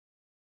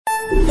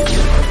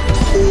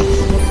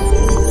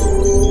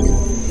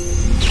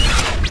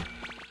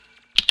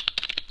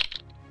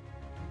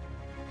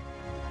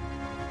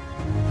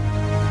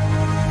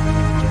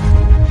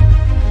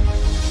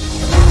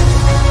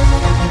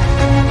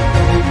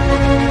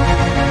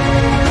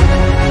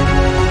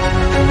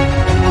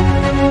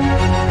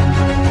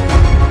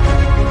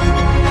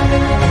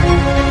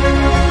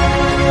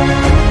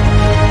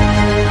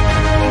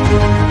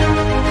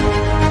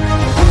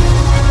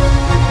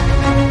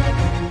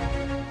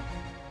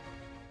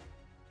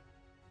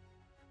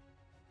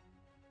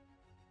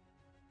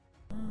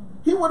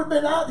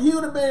He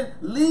would have been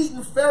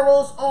leading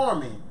Pharaoh's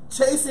army,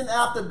 chasing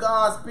after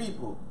God's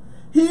people.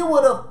 He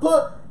would have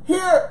put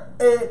here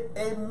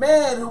a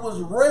man who was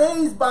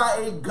raised by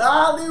a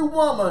godly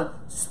woman,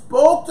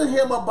 spoke to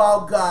him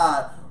about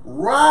God,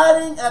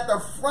 riding at the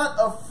front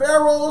of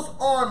Pharaoh's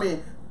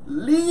army,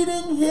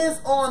 leading his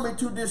army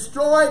to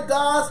destroy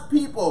God's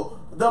people.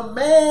 The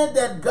man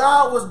that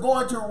God was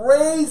going to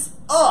raise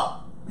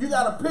up. You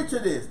got to picture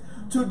this.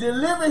 To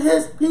deliver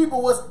his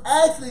people was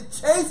actually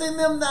chasing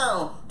them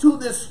down to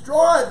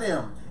destroy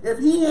them. If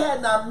he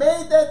had not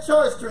made that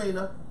choice,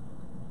 Trina,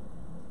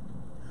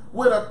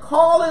 with a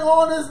calling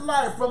on his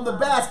life from the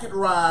basket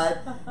ride,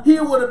 he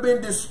would have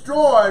been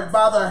destroyed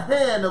by the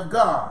hand of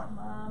God.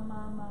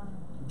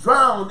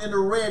 Drowned in the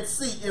Red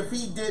Sea if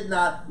he did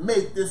not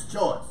make this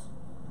choice.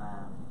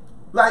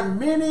 Like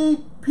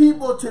many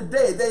people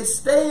today, they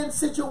stay in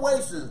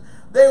situations.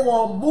 They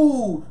won't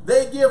move.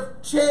 They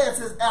give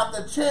chances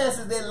after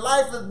chances. Their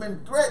life has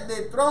been threatened.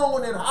 They're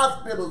thrown in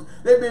hospitals.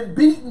 They've been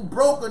beaten,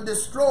 broken,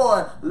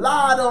 destroyed,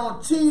 lied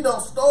on, cheated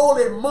on, stole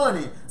their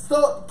money.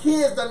 So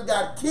kids done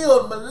got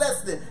killed,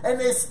 molested,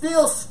 and they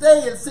still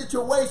stay in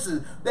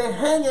situations. They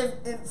hang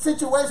in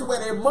situations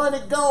where their money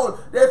gone.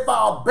 They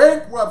file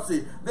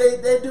bankruptcy.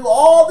 They do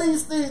all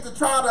these things to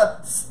try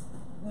to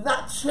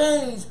not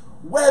change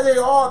where they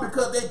are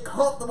because they're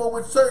comfortable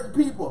with certain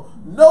people.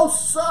 No,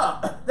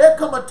 sir. There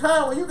come a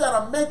time when you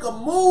got to make a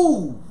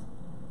move.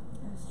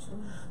 That's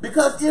true.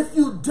 Because if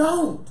you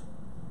don't,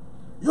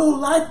 your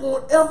life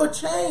won't ever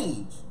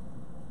change.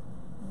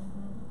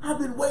 I've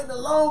been waiting a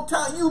long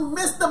time. You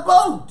missed the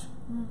boat.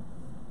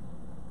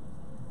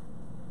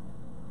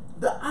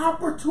 The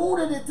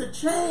opportunity to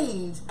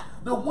change,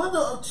 the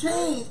window of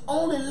change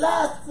only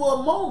lasts for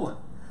a moment.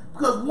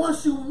 Because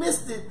once you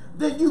missed it,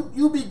 then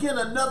you begin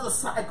another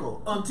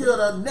cycle until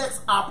the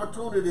next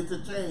opportunity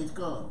to change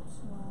comes.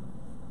 Wow.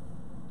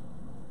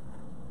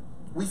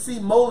 We see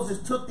Moses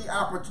took the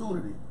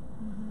opportunity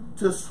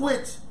to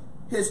switch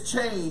his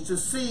change, to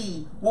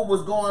see what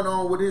was going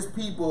on with his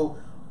people,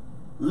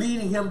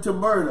 leading him to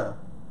murder,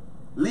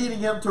 leading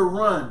him to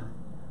run,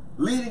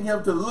 leading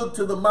him to look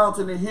to the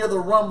mountain and hear the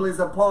rumblings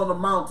upon the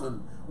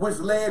mountain, which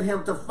led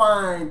him to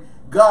find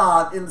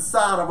God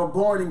inside of a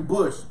burning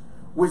bush,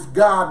 which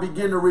God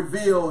began to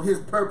reveal his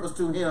purpose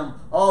to him,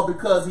 all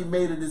because he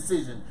made a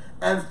decision.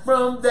 And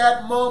from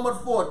that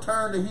moment forth,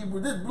 turn to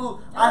Hebrew.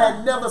 I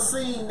had never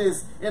seen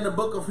this in the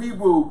book of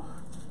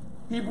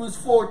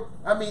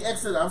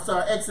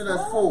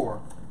Exodus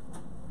 4.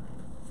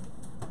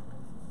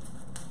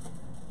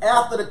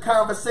 After the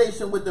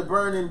conversation with the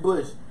burning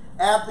bush,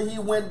 after he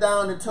went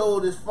down and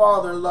told his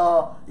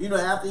father-in-law,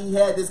 after he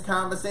had this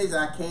conversation,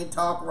 I can't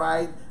talk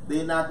right,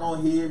 they're not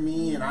going to hear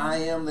me, and I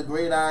am the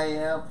great I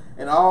am,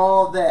 and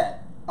all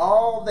that.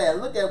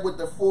 Look at what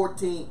the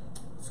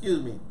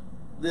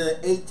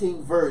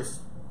 18th verse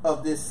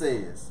of this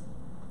says.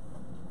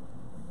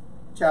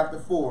 Chapter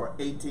 4,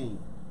 18.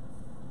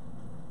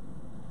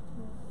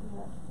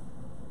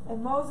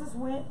 And Moses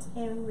went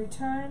and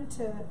returned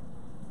to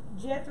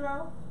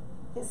Jethro,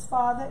 his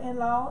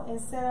father-in-law, and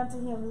said unto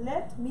him,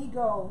 Let me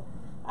go,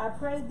 I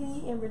pray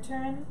thee, and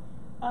return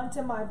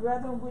unto my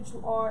brethren which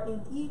are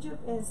in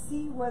Egypt, and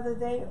see whether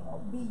they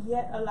be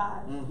yet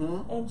alive.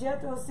 And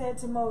Jethro said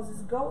to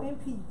Moses, Go in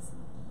peace.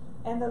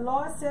 And the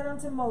Lord said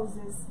unto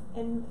Moses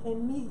in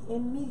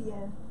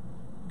Midian,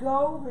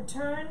 Go,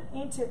 return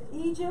into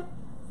Egypt,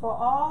 for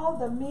all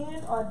the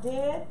men are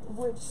dead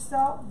which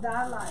sought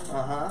thy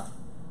life.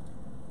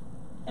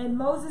 And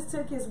Moses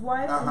took his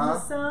wife and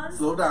his sons.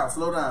 Slow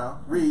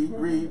down.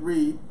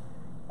 Read.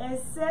 And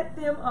set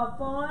them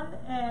upon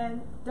a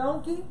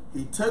donkey.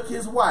 He took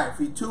his wife.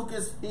 He took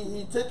his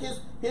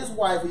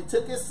wife. He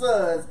took his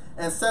sons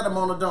and set them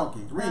on a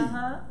donkey.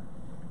 Read.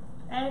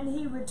 And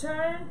he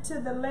returned to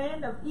the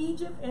land of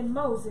Egypt, and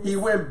Moses. He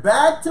went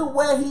back to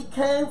where he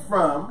came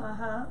from.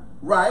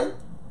 Right.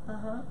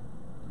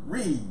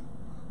 Read.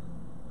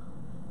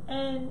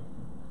 And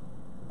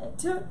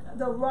took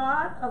the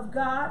rod of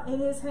God in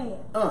his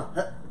hand.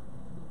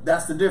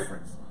 That's the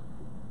difference.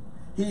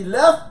 He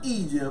left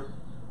Egypt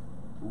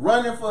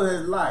running for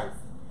his life.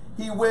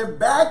 He went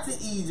back to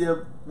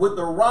Egypt with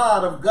the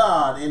rod of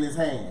God in his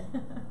hand.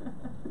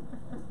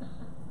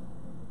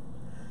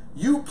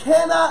 You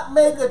cannot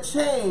make a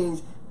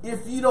change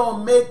if you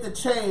don't make the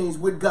change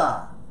with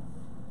God.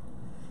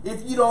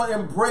 If you don't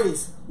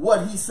embrace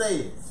what he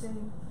says.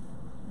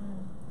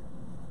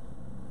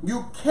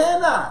 You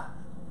cannot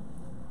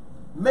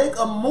make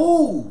a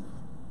move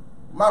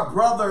my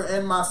brother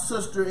and my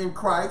sister in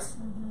Christ,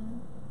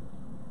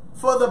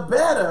 for the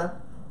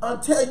better,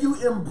 until you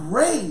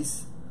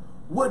embrace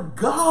what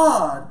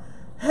God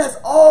has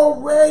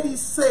already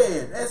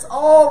said. It's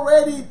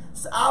already,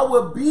 I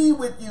will be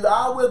with you.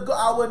 I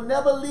will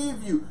never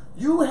leave you.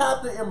 You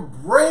have to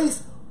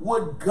embrace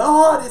what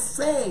God is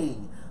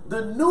saying.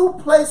 The new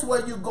place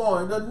where you're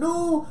going, the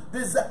new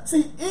desire.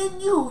 See,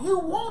 in you, you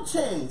won't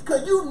change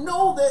because you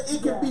know that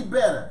it can be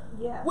better.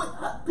 Yeah.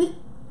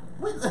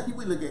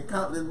 We look at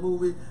countless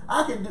movies.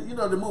 I can do,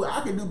 the movie,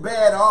 I can do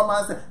bad all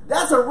myself.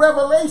 That's a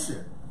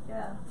revelation.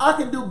 Yeah. I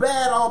can do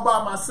bad all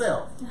by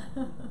myself.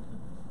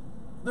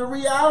 The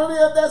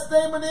reality of that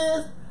statement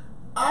is,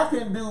 I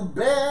can do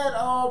bad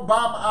all by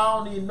myself. I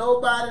don't need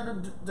nobody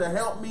to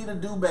help me to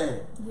do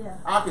bad. Yeah.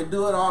 I can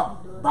do it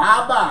all.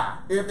 Bye-bye.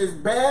 If it's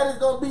bad, it's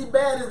going to be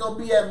bad. It's going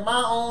to be at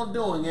my own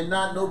doing and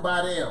not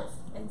nobody else.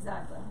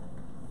 Exactly.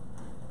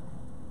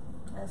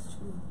 That's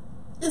true.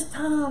 It's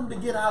time to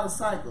get out of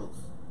cycles.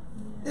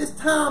 Yeah. It's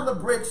time to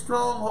break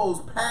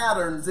strongholds,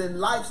 patterns, and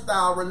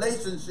lifestyle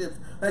relationships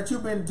that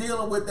you've been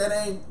dealing with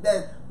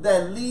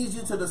that leads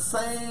you to the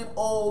same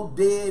old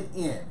dead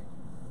end.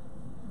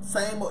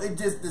 Same old, it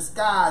just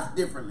disguised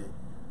differently.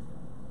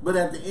 But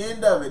at the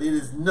end of it, it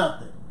is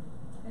nothing.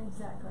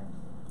 Exactly.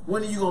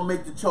 When are you going to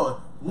make the choice?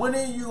 When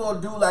are you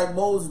going to do like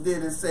Moses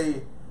did and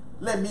say,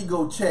 let me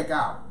go check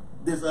out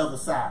this other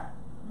side?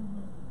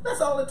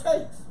 That's all it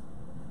takes.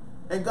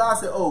 And God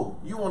said, oh,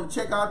 you want to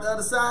check out the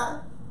other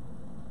side?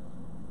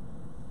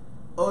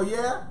 Oh,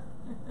 yeah?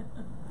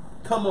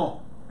 Come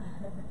on.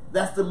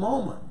 That's the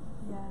moment.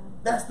 Yeah.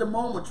 That's the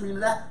moment,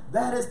 Trina.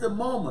 That is the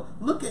moment.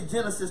 Look at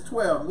Genesis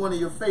 12, one of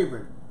your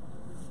favorites.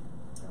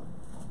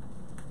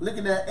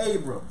 Looking at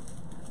Abram.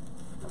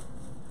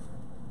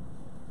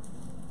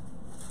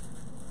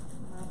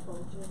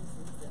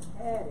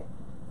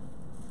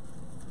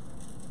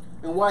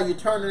 And while you're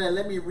turning that,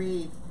 let me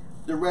read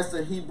the rest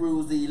of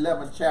Hebrews, the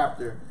 11th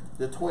chapter.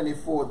 The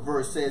 24th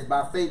verse says,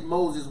 by faith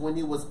Moses, when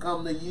he was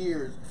come to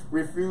years,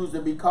 refused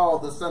to be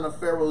called the son of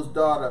Pharaoh's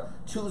daughter,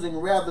 choosing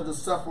rather to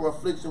suffer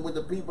affliction with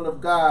the people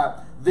of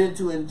God than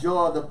to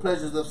enjoy the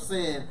pleasures of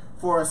sin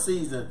for a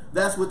season.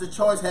 That's what the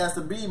choice has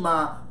to be,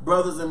 my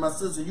brothers and my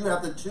sisters. You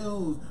have to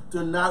choose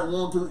to not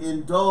want to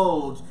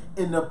indulge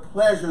in the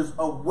pleasures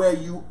of where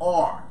you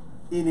are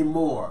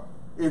anymore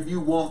if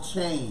you want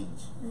change.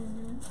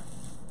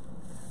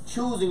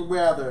 Choosing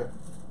rather,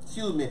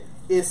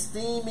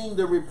 esteeming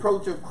the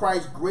reproach of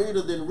Christ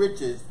greater than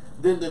riches,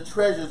 than the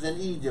treasures in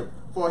Egypt,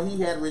 for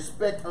he had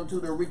respect unto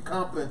the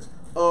recompense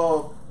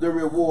of the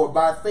reward.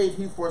 By faith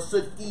he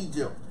forsook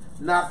Egypt,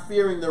 not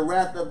fearing the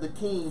wrath of the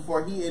king,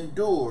 for he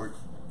endured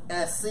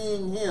as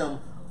seeing him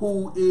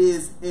who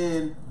is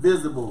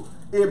invisible.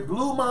 It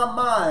blew my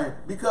mind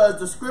because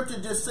the scripture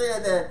just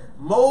said that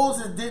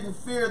Moses didn't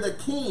fear the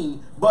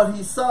king, but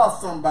he saw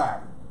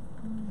somebody.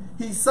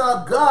 He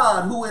saw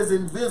God who is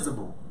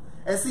invisible.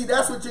 And see,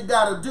 that's what you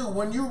got to do.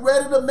 When you're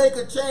ready to make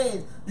a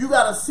change, you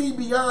got to see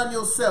beyond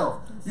yourself.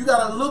 You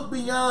got to look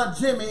beyond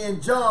Jimmy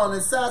and John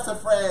and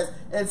Sassafras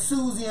and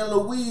Susie and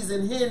Louise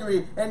and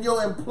Henry and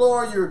your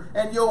employer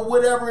and your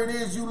whatever it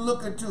is you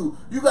looking to.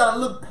 You got to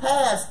look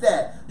past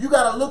that. You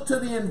got to look to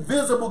the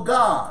invisible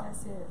God.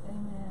 That's it.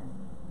 Amen.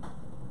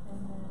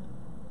 Amen.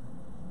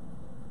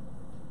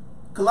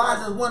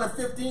 Colossians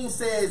 1:15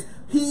 says,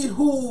 he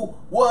who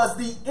was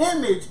the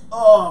image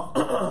of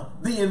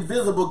the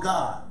invisible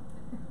God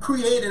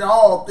created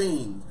all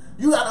things.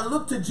 You got to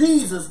look to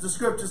Jesus, the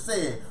scripture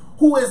said,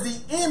 who is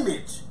the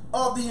image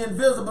of the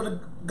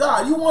invisible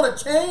God. You want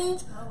to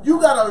change?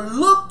 You got to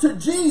look to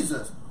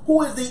Jesus,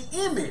 who is the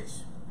image.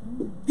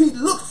 He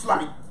looks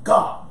like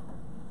God.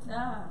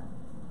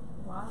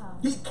 Wow.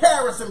 He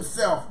carries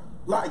himself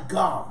like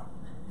God.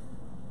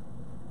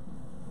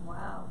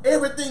 Wow.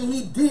 Everything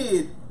he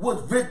did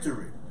was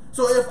victory.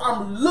 So if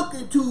I'm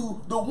looking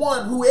to the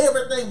one who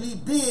everything he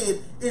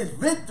did is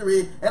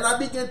victory, and I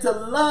begin to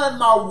line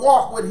my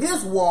walk with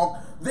his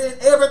walk, then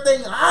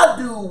everything I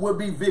do will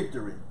be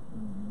victory.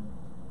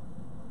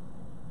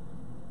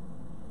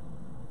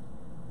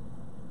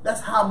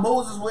 That's how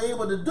Moses was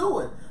able to do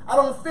it. I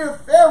don't fear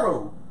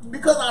Pharaoh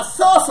because I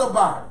saw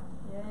somebody.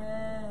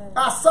 Yes.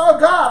 I saw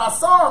God. I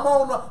saw him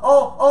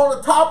on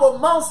the top of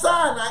Mount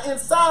Sinai,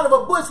 inside of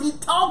a bush. He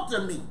talked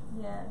to me.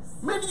 Yes.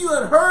 Many of you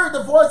have heard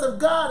the voice of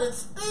God and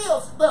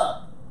still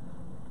stuck.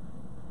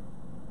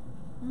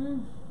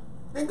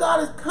 And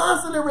God is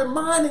constantly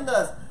reminding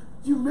us,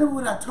 you remember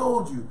what I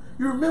told you.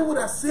 You remember what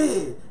I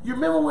said. You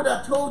remember what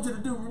I told you to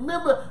do.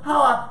 Remember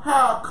how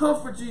I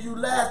comforted you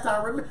last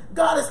time. Remember,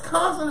 God is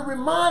constantly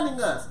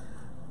reminding us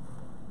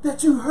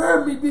that you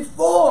heard me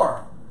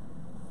before.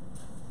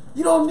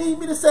 You don't need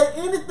me to say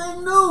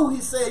anything new,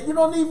 he said. You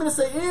don't need me to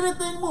say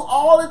anything new.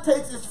 All it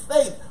takes is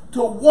faith.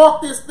 to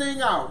walk this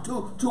thing out,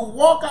 to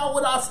walk out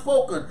what I've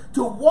spoken,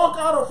 to walk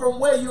out from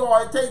where you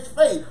are. It takes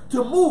faith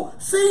to move.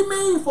 See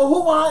me for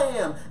who I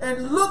am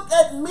and look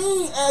at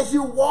me as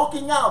you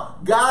walking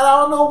out. God,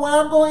 I don't know where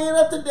I'm going to end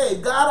up today.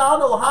 God, I don't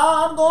know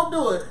how I'm going to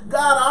do it.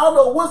 God, I don't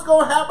know what's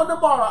going to happen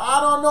tomorrow.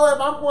 I don't know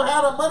if I'm going to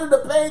have the money to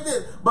pay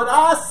this, but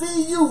I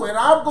see you and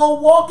I'm going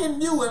to walk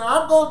in you and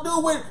I'm going to do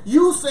what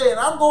you said.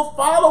 I'm going to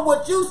follow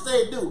what you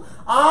say do.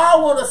 I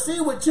want to see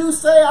what you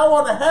say. I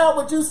want to have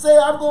what you say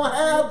I'm going to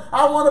have.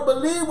 I want to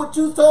believe what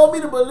you told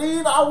me to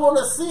believe. I want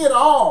to see it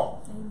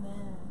all.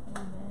 Amen.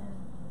 Amen.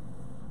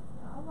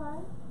 All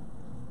right.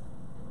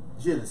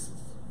 Genesis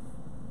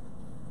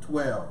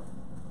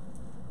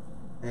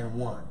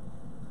 12:1.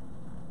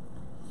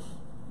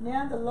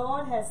 Now the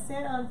Lord has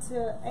said unto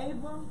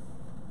Abram,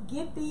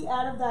 get thee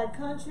out of thy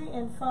country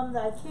and from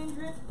thy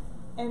kindred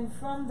and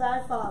from thy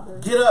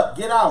fathers. Get up,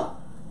 get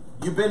out.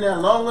 You've been there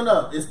long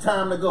enough. It's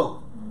time to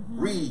go.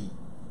 Read.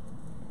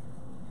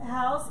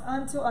 House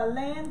unto a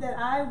land that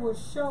I will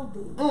show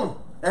thee.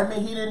 I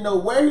mean, he didn't know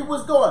where he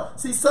was going.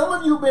 See, some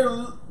of you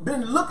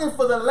been looking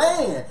for the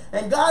land,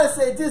 and God has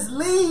said, just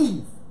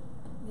leave.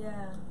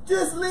 Yeah.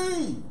 Just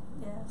leave.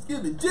 Yeah.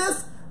 Excuse me.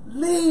 Just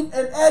leave,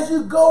 and as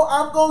you go,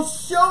 I'm going to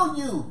show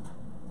you.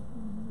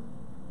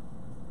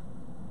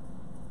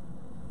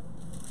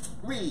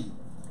 Read.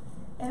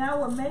 And I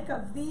will make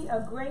of thee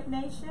a great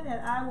nation, and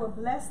I will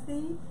bless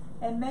thee,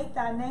 and make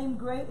thy name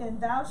great,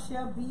 and thou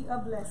shalt be a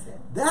blessing.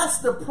 That's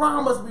the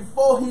promise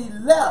before he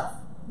left.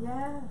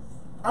 Yes.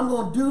 I'm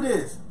going to do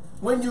this.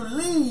 When you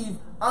leave,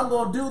 I'm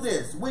going to do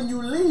this. When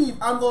you leave,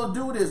 I'm going to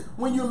do this.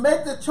 When you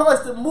make the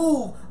choice to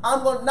move,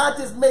 I'm going to not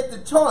just make the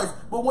choice,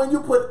 but when you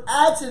put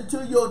action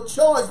to your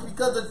choice,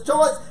 because the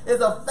choice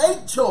is a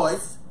faith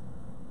choice,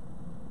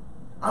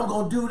 I'm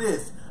going to do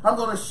this. I'm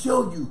going to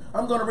show you.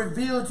 I'm going to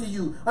reveal to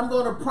you.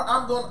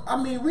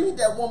 Read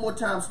that one more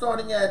time,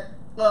 starting at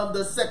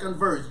the second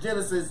verse,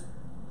 Genesis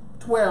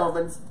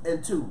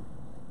 12:2.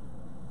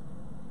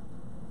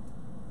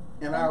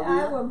 And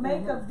I will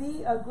make of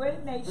thee a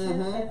great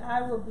nation, and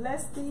I will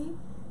bless thee,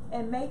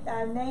 and make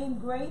thy name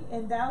great,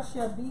 and thou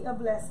shalt be a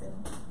blessing.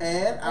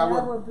 And I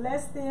will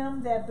bless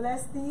them that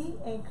bless thee,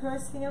 and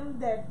curse him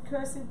that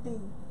curseth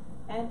thee.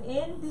 And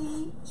in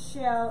thee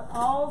shall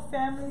all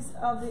families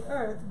of the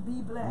earth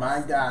be blessed.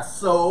 My God.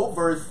 So,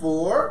 verse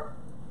 4.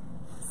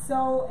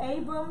 So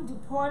Abram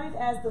departed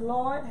as the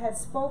Lord had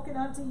spoken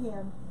unto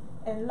him,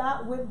 and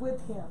Lot went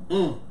with him.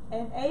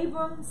 And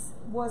Abram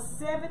was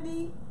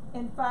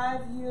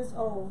 75 years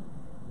old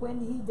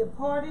when he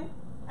departed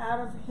out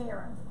of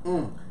Haran.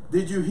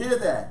 Did you hear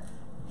that?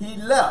 He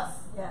left.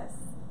 Yes.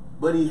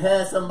 But he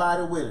had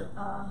somebody with him.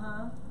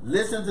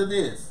 Listen to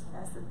this.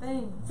 That's the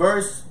thing.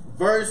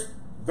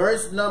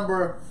 Verse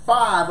number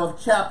 5 of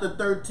chapter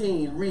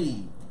 13.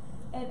 Read.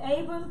 And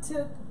Abram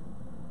took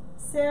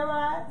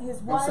Sarai, his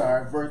wife. I'm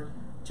sorry,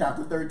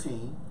 chapter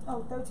 13.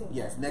 Oh, 13.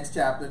 Yes, next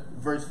chapter,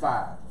 verse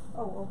 5.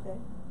 Oh, okay.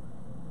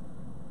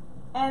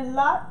 And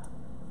Lot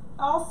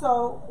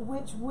also,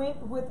 which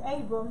went with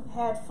Abram,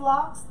 had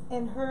flocks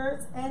and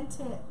herds and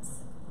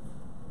tents.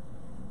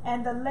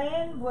 And the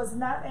land was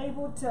not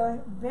able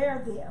to bear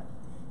them,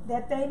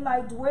 that they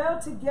might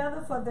dwell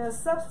together, for their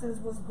substance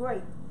was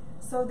great,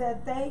 so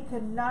that they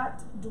could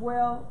not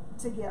dwell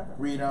together.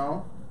 Read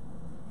on.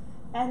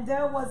 And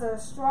there was a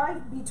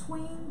strife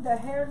between the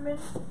herdmen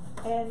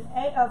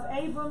of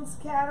Abram's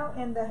cattle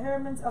and the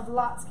herdmen of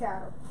Lot's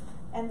cattle.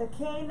 And the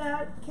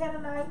Canaanite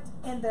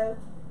and the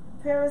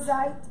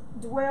Perizzite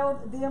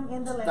dwelled them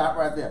in the land. Stop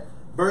right there.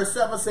 Verse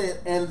 7 said,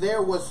 and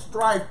there was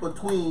strife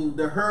between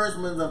the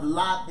herdsmen of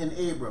Lot and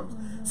Abram.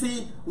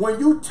 See, when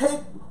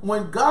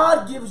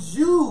God gives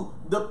you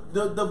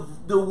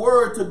the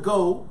word to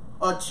go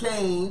or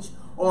change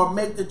or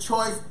make the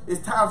choice, it's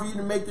time for you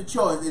to make the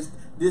choice.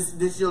 This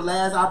is your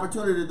last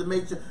opportunity to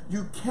make sure.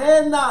 You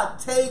cannot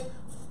take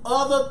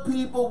other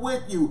people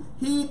with you.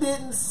 He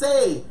didn't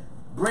say,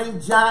 bring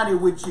Johnny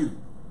with you.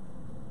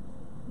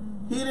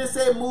 He didn't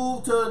say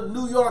move to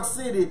New York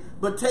City,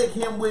 but take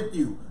him with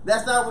you.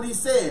 That's not what he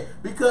said.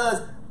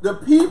 Because the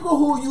people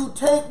who you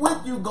take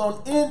with you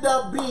going to end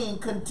up being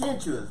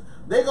contentious.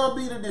 They're going to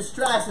be the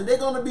distraction. They're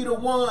going to be the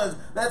ones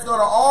that's going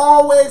to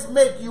always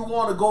make you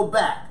want to go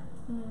back.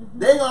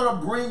 They're going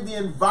to bring the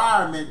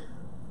environment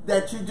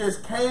that you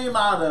just came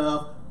out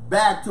of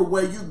back to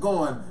where you're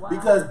going. Wow.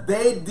 Because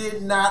they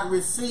did not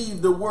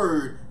receive the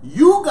word.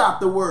 You got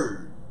the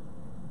word.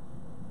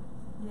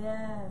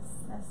 Yes,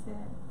 that's it.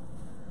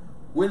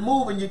 When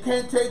moving, you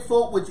can't take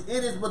folk, which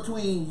it is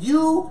between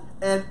you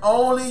and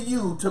only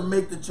you to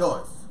make the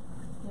choice.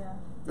 Yeah.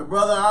 Your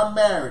brother, I'm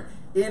married.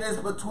 It is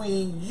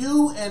between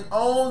you and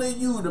only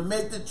you to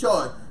make the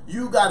choice.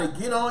 You got to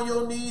get on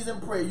your knees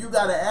and pray. You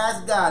got to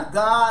ask God,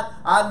 God,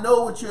 I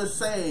know what you're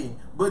saying,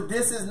 but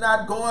this is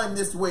not going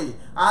this way.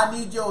 I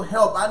need your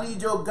help. I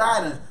need your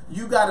guidance.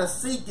 You got to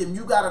seek him.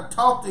 You got to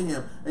talk to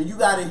him, and you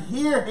got to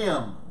hear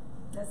him.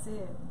 That's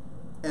it.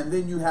 And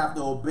then you have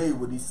to obey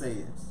what he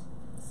says.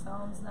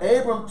 Psalms 9.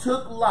 Abram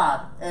took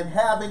Lot, and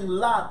having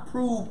Lot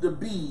proved to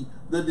be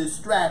the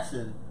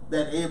distraction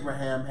that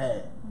Abraham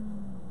had.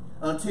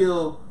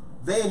 until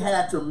they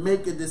had to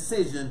make a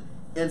decision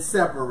and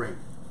separate.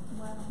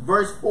 Wow.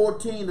 Verse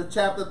 14 of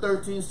chapter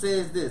 13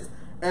 says this,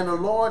 and the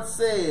Lord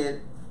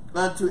said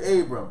unto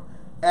Abram,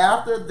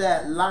 after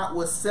that Lot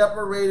was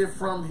separated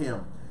from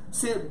him.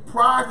 See,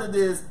 prior to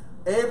this,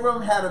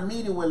 Abram had a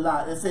meeting with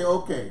Lot and said,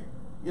 okay,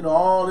 you know,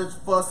 all this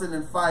fussing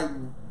and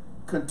fighting,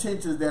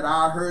 contentions that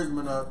our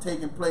herdsmen are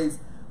taking place,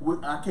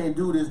 I can't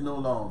do this no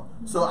longer.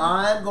 So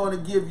I'm going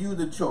to give you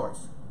the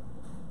choice.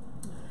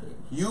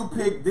 You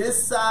pick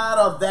this side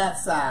or that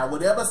side.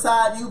 Whatever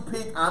side you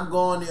pick, I'm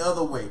going the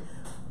other way.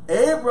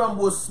 Abram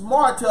was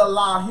smart to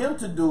allow him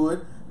to do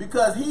it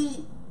because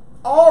he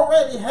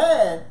already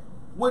had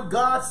what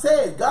God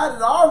said. God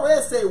had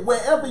already said,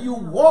 wherever you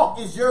walk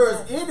is yours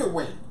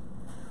anyway.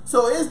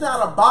 So it's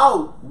not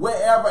about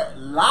wherever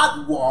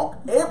Lot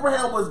walked.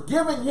 Abraham was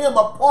giving him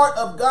a part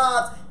of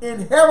God's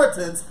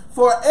inheritance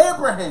for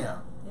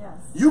Abraham. Yes.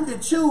 You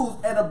can choose,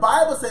 and the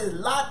Bible says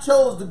Lot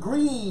chose the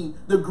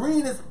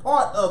greenest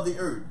part of the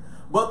earth.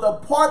 But the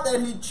part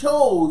that he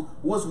chose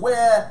was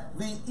where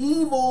the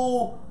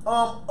evil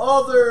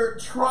other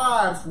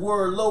tribes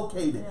were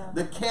located. Yeah.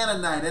 The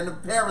Canaanite and the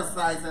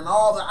Perizzites and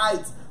all the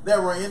ites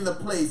that were in the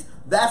place.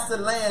 That's the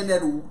land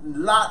that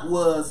Lot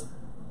was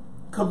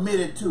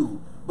committed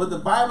to. But the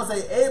Bible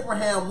says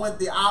Abraham went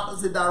the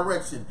opposite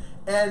direction.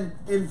 And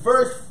in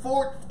verse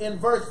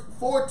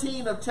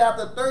 14 of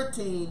chapter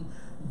 13,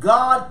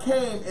 God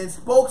came and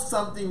spoke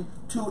something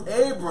to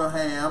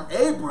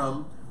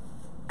Abram,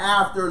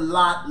 after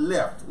Lot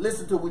left.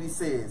 Listen to what he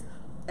says.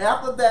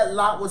 After that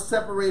Lot was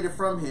separated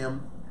from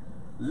him,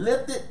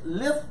 let me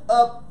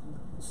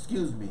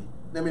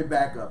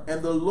back up.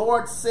 And the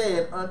Lord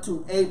said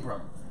unto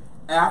Abram,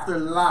 after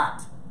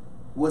Lot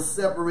was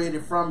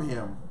separated from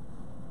him,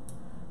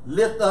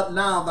 lift up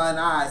now thine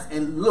eyes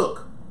and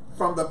look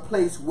from the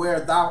place where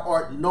thou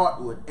art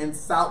northward and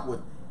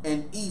southward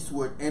and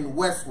eastward and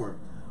westward.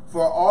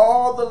 For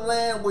all the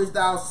land which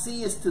thou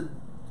seest, to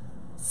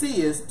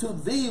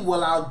thee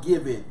will I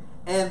give it,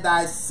 and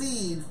thy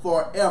seed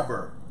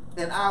forever.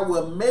 And I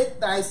will make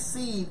thy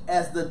seed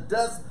as the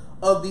dust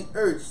of the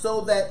earth,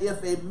 so that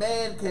if a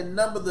man can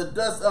number the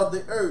dust of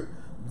the earth,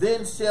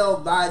 then shall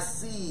thy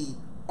seed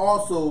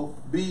also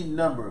be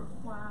numbered.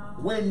 Wow.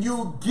 When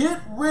you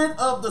get rid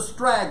of the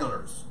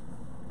stragglers,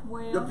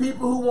 the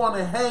people who want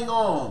to hang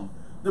on,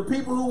 the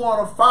people who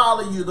want to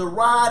follow you, the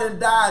ride and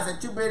dies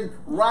that you've been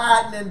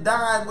riding and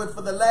dying with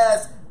for the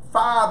last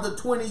 5 to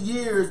 20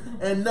 years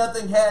and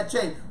nothing had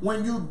changed.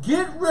 When you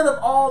get rid of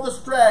all the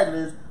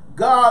stragglers,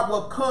 God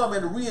will come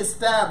and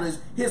reestablish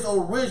his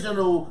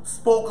original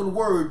spoken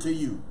word to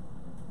you.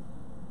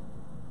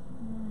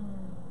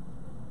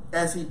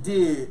 As he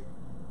did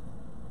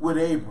with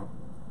Abram.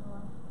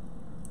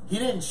 He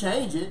didn't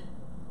change it.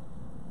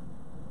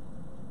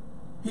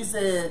 He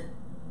said,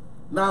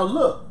 now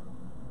look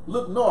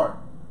north,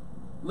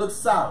 look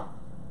south,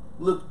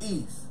 look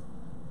east,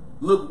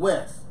 look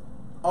west.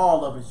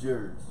 All of it's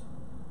yours.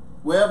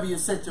 Wherever you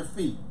set your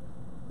feet,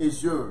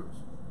 it's yours.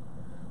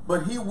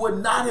 But he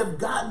would not have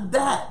gotten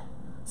that.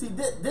 See,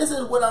 this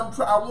is what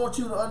I want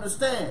you to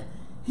understand.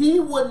 He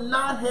would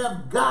not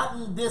have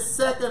gotten this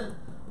second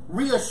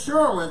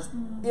reassurance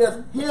if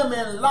him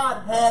and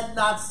Lot had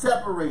not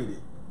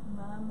separated.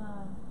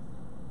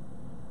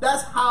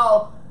 That's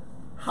how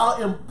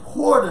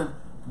important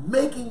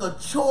making a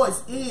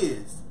choice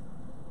is.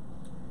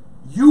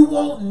 You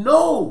won't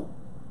know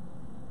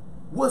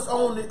what's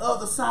on the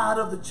other side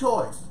of the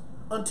choice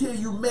until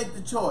you make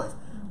the choice.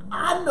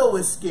 I know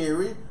it's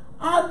scary.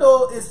 I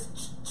know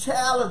it's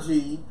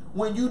challenging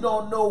when you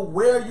don't know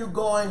where you're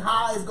going,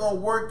 how it's going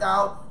to work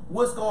out,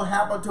 what's going to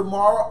happen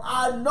tomorrow.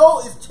 I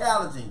know it's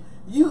challenging.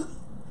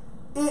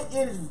 It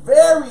is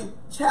very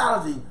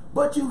challenging,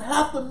 but you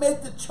have to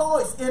make the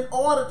choice in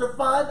order to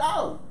find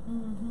out.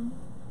 Mm-hmm.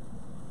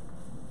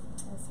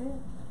 That's it.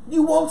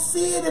 You won't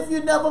see it if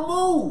you never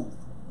move.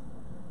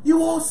 You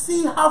won't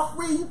see how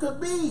free you could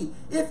be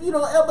if you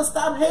don't ever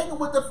stop hanging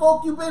with the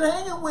folk you've been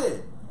hanging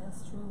with.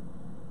 That's true.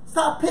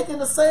 Stop picking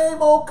the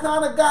same old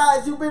kind of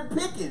guys you've been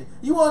picking.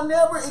 You will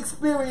never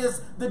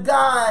experience the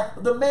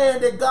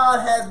man that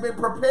God has been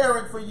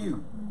preparing for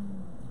you.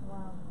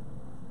 Wow.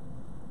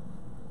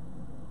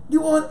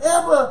 You won't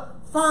ever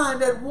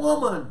find that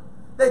woman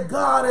that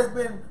God has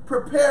been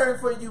preparing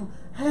for you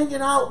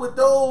hanging out with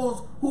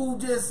those who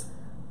just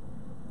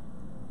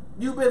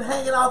you've been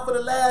hanging out for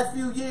the last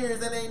few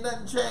years and ain't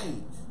nothing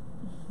changed.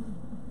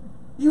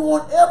 You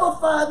won't ever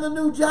find the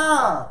new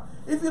job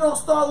if you don't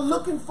start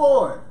looking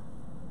for it.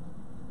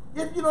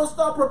 If you don't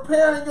start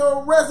preparing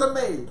your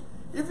resume.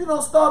 If you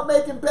don't start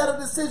making better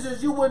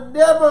decisions, you will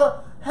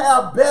never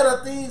have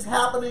better things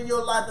happen in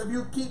your life if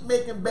you keep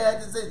making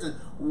bad decisions.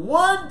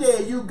 One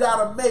day you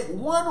got to make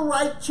one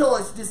right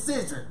choice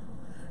decision.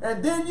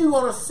 And then you're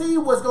going to see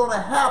what's going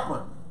to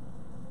happen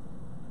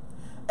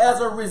as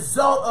a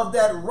result of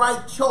that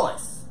right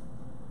choice.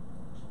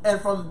 And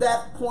from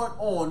that point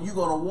on, you're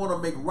going to want to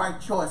make right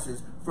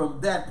choices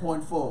from that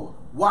point forward.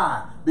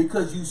 Why?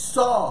 Because you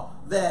saw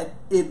that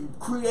it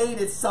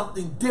created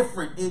something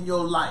different in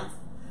your life.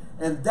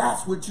 And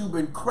that's what you've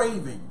been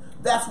craving.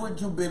 That's what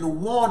you've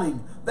been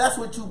wanting. That's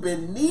what you've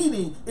been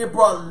needing. It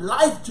brought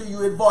life to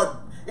you. It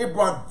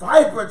brought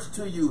vibrance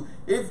to you.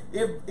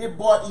 It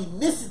brought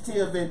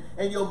initiative,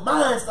 and your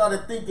mind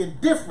started thinking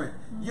different.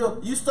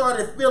 You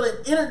started feeling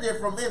energy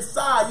from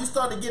inside. You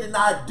started getting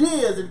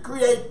ideas, and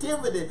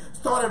creativity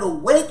started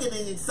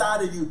awakening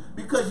inside of you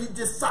because you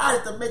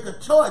decided to make a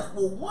choice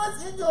for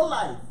once in your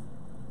life.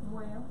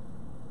 Well,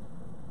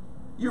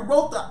 you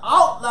wrote the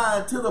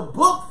outline to the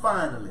book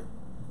finally.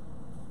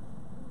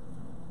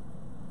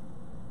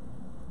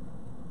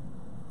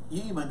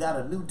 You even got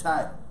a new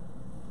title.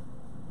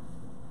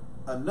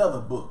 Another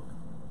book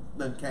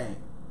done came.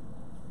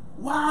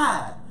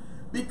 Why?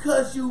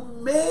 Because you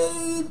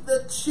made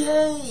the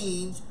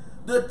change,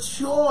 the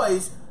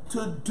choice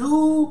to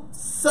do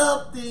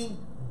something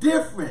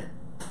different,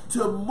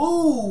 to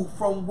move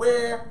from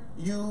where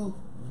you've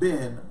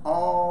been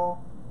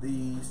all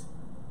these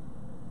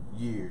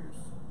years,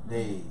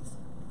 days,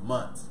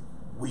 months,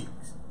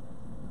 weeks.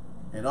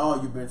 And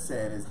all you've been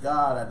saying is,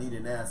 God, I need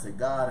an answer.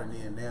 God, I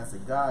need an answer.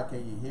 God, can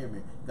you hear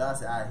me? God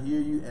said, I hear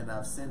you and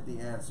I've sent the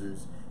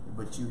answers,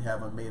 but you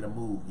haven't made a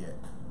move yet.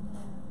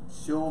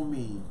 Show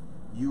me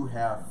you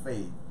have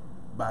faith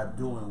by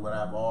doing what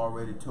I've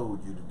already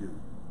told you to do.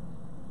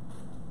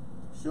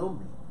 Show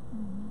me.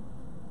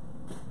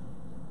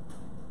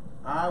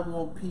 I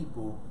want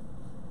people,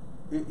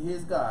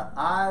 here's God,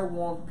 I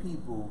want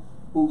people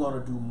who are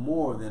going to do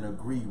more than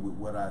agree with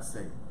what I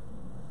say.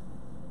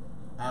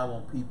 I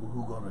want people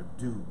who are going to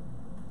do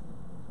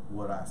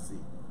what I see,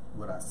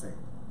 what I say.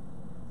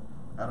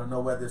 I don't know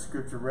where this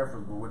scripture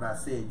reference, but when I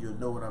say it, you'll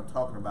know what I'm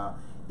talking about.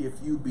 If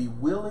you be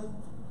willing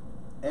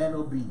and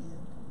obedient,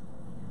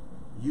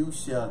 you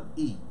shall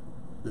eat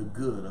the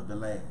good of the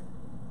land.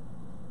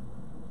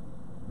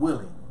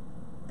 Willing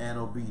and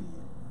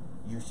obedient,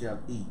 you shall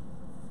eat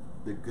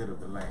the good of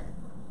the land.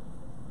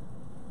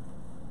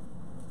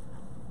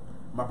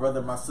 My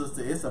brother, my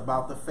sister, it's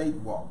about the faith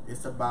walk.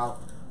 It's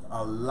about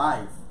a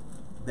life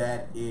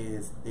that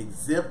is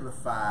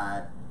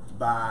exemplified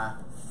by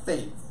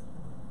faith,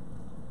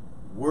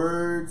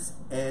 words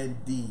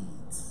and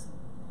deeds.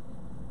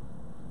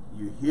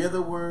 You hear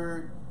the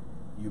word,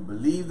 you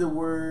believe the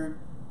word,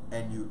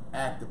 and you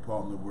act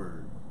upon the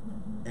word.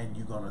 And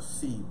you're going to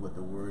see what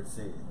the word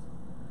says.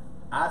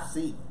 I've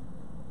seen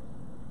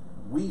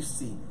it. We've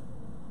seen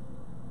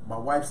it. My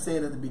wife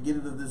said at the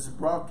beginning of this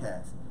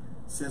broadcast,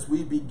 since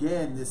we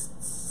began this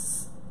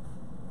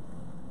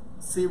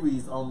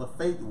series on the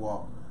faith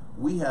walk,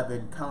 we have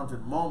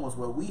encountered moments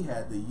where we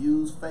had to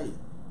use faith.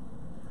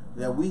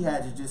 That we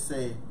had to just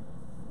say,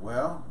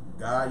 well,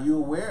 God, you're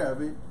aware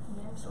of it,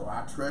 so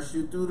I trust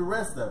you through the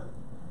rest of it.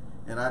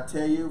 And I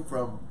tell you,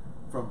 from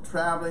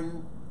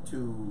traveling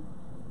to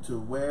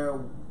where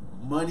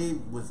money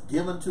was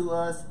given to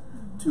us,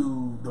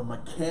 to the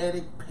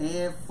mechanic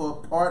paying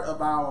for part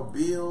of our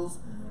bill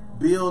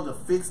to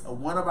fix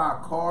one of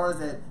our cars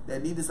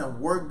that needed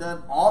some work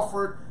done,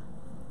 offered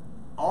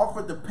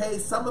to pay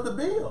some of the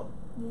bill.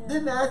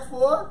 Didn't ask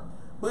for it,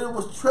 but it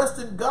was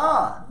trusting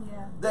God.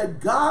 That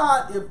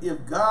God,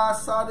 if God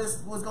saw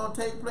this was going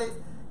to take place,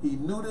 he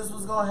knew this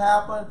was going to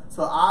happen,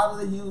 so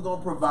obviously he was going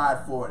to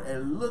provide for it.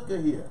 And look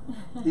at here,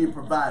 he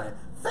provided.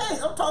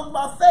 Faith, I'm talking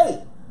about faith.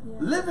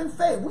 Living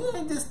faith. We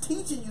ain't just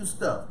teaching you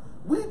stuff.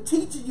 We're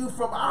teaching you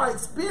from our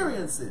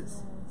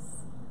experiences.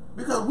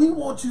 Because we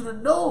want you to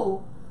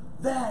know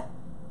that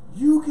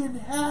you can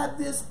have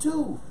this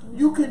too.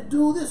 You can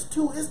do this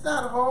too. It's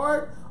not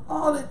hard.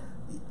 R.W.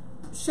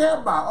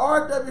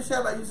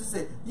 Shambai used to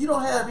say, you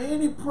don't have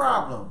any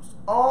problems.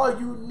 All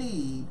you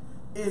need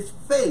is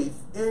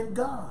faith in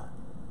God.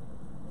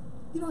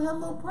 You don't have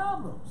no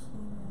problems.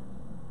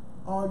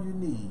 All you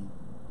need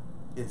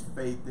is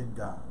faith in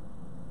God.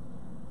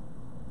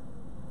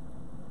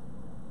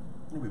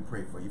 Let me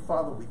pray for you.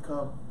 Father, we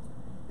come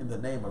in the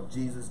name of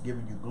Jesus,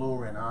 giving you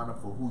glory and honor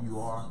for who you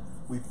are.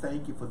 We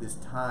thank you for this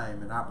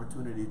time and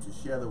opportunity to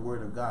share the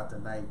word of God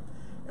tonight.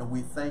 And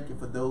we thank you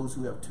for those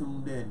who have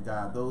tuned in,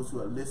 God, those who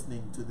are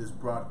listening to this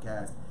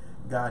broadcast,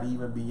 God,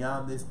 even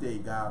beyond this day,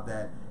 God,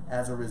 that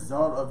as a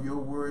result of your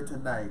word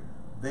tonight,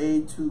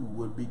 they too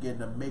would begin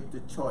to make the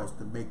choice,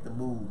 to make the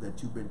move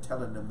that you've been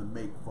telling them to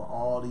make for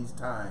all these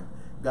time.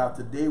 God,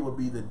 today will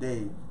be the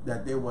day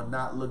that they will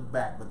not look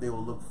back, but they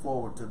will look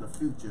forward to the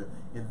future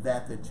in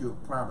that you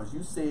have promised.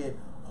 You said,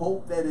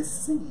 hope that is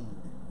seen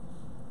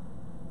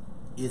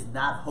is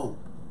not hope.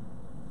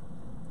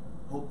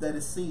 Hope that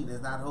is seen is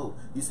not hope.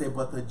 You say,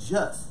 but the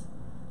just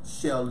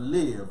shall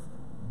live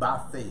by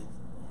faith.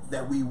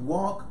 That we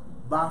walk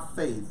by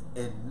faith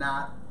and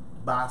not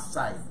by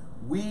sight.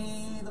 We,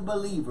 the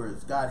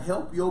believers, God,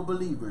 help your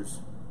believers,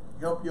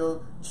 help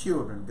your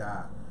children,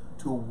 God,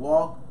 to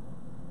walk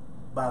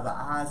by the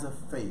eyes of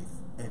faith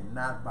and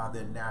not by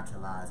their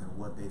natural eyes and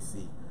what they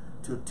see.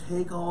 To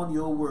take on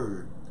your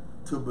word,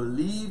 to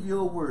believe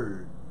your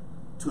word,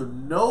 to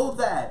know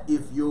that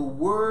if your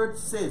word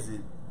says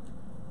it,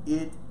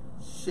 it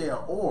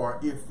shall, or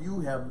if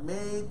you have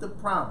made the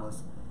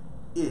promise,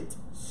 it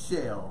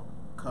shall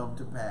come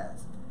to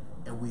pass.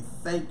 And we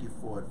thank you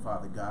for it,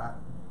 Father God.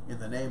 In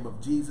the name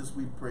of Jesus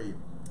we pray.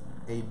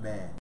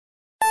 Amen.